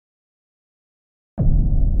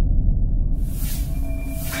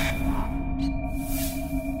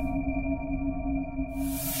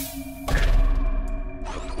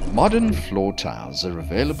Modern floor tiles are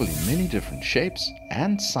available in many different shapes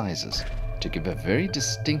and sizes to give a very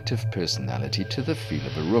distinctive personality to the feel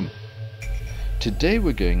of a room. Today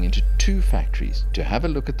we're going into two factories to have a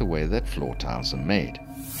look at the way that floor tiles are made.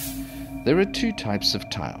 There are two types of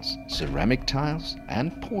tiles, ceramic tiles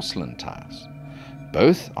and porcelain tiles.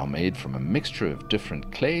 Both are made from a mixture of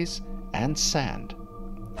different clays and sand.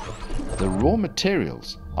 The raw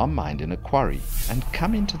materials are mined in a quarry and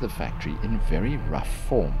come into the factory in very rough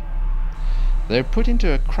form. They are put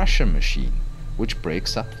into a crusher machine which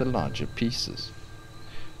breaks up the larger pieces.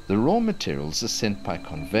 The raw materials are sent by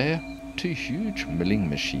conveyor to huge milling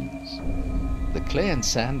machines. The clay and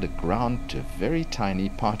sand are ground to very tiny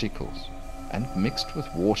particles and mixed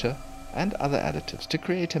with water and other additives to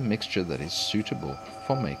create a mixture that is suitable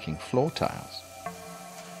for making floor tiles.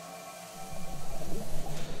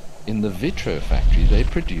 In the Vitro factory they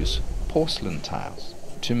produce porcelain tiles.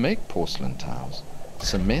 To make porcelain tiles,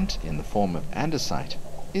 cement in the form of andesite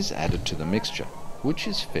is added to the mixture, which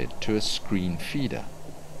is fed to a screen feeder.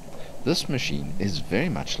 This machine is very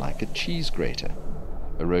much like a cheese grater.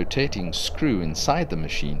 A rotating screw inside the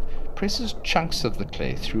machine presses chunks of the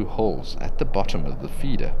clay through holes at the bottom of the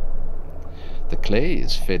feeder. The clay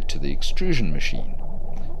is fed to the extrusion machine.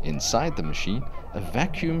 Inside the machine, a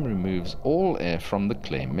vacuum removes all air from the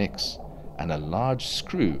clay mix, and a large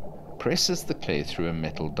screw presses the clay through a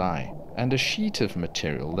metal die, and a sheet of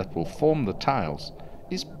material that will form the tiles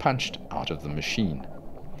is punched out of the machine.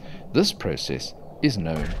 This process is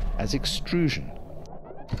known as extrusion.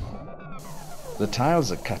 The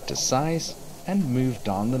tiles are cut to size and moved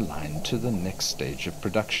down the line to the next stage of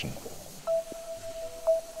production.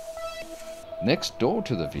 Next door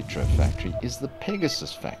to the Vitro factory is the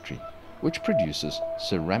Pegasus factory, which produces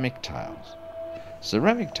ceramic tiles.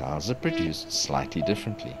 Ceramic tiles are produced slightly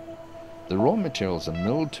differently. The raw materials are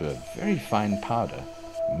milled to a very fine powder,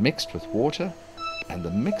 mixed with water, and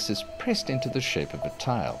the mix is pressed into the shape of a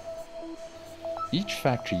tile. Each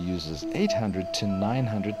factory uses 800 to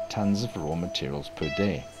 900 tons of raw materials per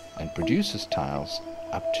day and produces tiles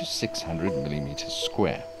up to 600 millimeters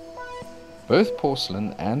square. Both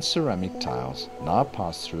porcelain and ceramic tiles now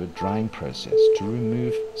pass through a drying process to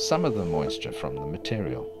remove some of the moisture from the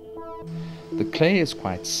material. The clay is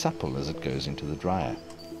quite supple as it goes into the dryer.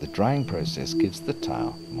 The drying process gives the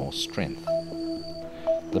tile more strength.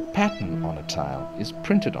 The pattern on a tile is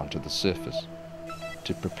printed onto the surface.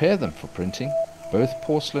 To prepare them for printing, both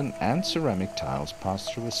porcelain and ceramic tiles pass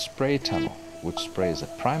through a spray tunnel which sprays a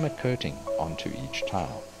primer coating onto each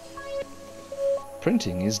tile.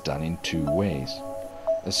 Printing is done in two ways.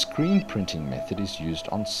 A screen printing method is used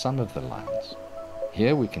on some of the lines.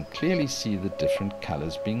 Here we can clearly see the different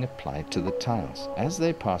colors being applied to the tiles as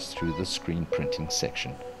they pass through the screen printing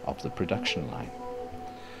section of the production line.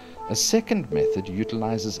 A second method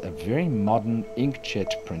utilizes a very modern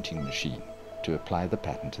inkjet printing machine to apply the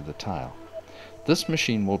pattern to the tile. This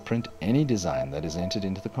machine will print any design that is entered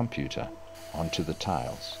into the computer onto the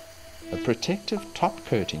tiles. A protective top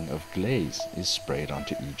coating of glaze is sprayed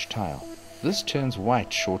onto each tile. This turns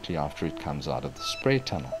white shortly after it comes out of the spray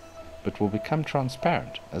tunnel, but will become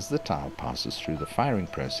transparent as the tile passes through the firing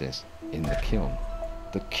process in the kiln.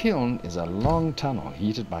 The kiln is a long tunnel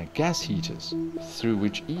heated by gas heaters through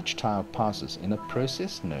which each tile passes in a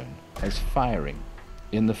process known as firing.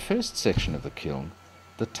 In the first section of the kiln,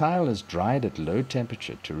 the tile is dried at low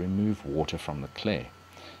temperature to remove water from the clay.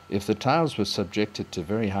 If the tiles were subjected to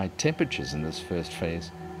very high temperatures in this first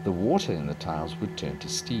phase, the water in the tiles would turn to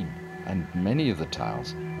steam, and many of the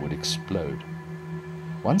tiles would explode.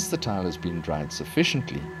 Once the tile has been dried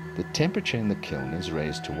sufficiently, the temperature in the kiln is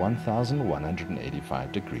raised to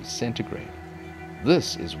 1185 degrees centigrade.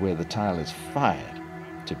 This is where the tile is fired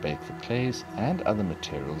to bake the clays and other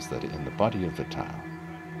materials that are in the body of the tile.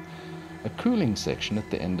 A cooling section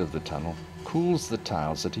at the end of the tunnel cools the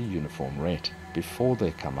tiles at a uniform rate before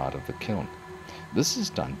they come out of the kiln. This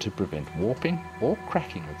is done to prevent warping or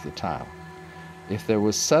cracking of the tile. If they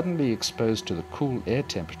were suddenly exposed to the cool air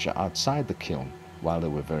temperature outside the kiln while they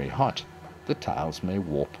were very hot, the tiles may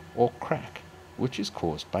warp or crack, which is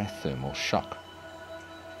caused by thermal shock.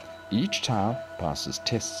 Each tile passes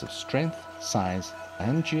tests of strength, size,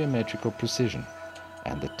 and geometrical precision,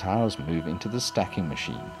 and the tiles move into the stacking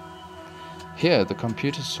machine. Here the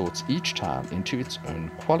computer sorts each tile into its own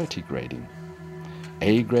quality grading.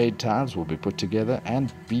 A-grade tiles will be put together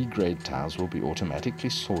and B-grade tiles will be automatically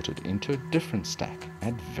sorted into a different stack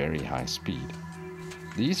at very high speed.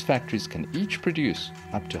 These factories can each produce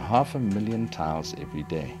up to 500,000 tiles every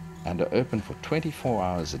day and are open for 24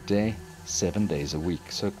 hours a day, 7 days a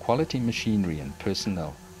week, so quality machinery and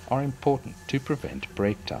personnel are important to prevent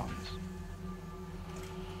breakdowns.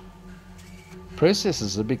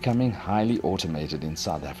 Processes are becoming highly automated in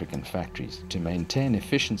South African factories to maintain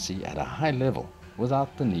efficiency at a high level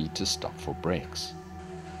without the need to stop for breaks.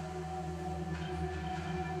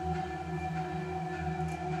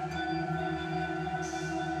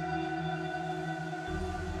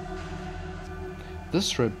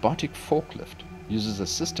 This robotic forklift uses a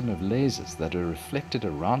system of lasers that are reflected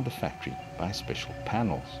around the factory by special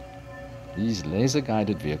panels. These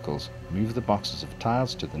laser-guided vehicles move the boxes of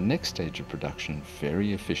tiles to the next stage of production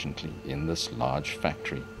very efficiently in this large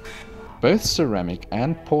factory. Both ceramic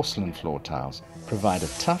and porcelain floor tiles provide a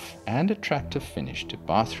tough and attractive finish to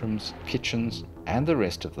bathrooms, kitchens, and the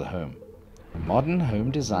rest of the home. Modern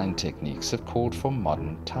home design techniques have called for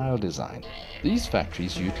modern tile design. These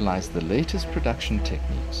factories utilize the latest production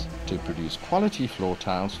techniques to produce quality floor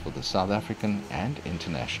tiles for the South African and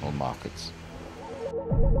international markets.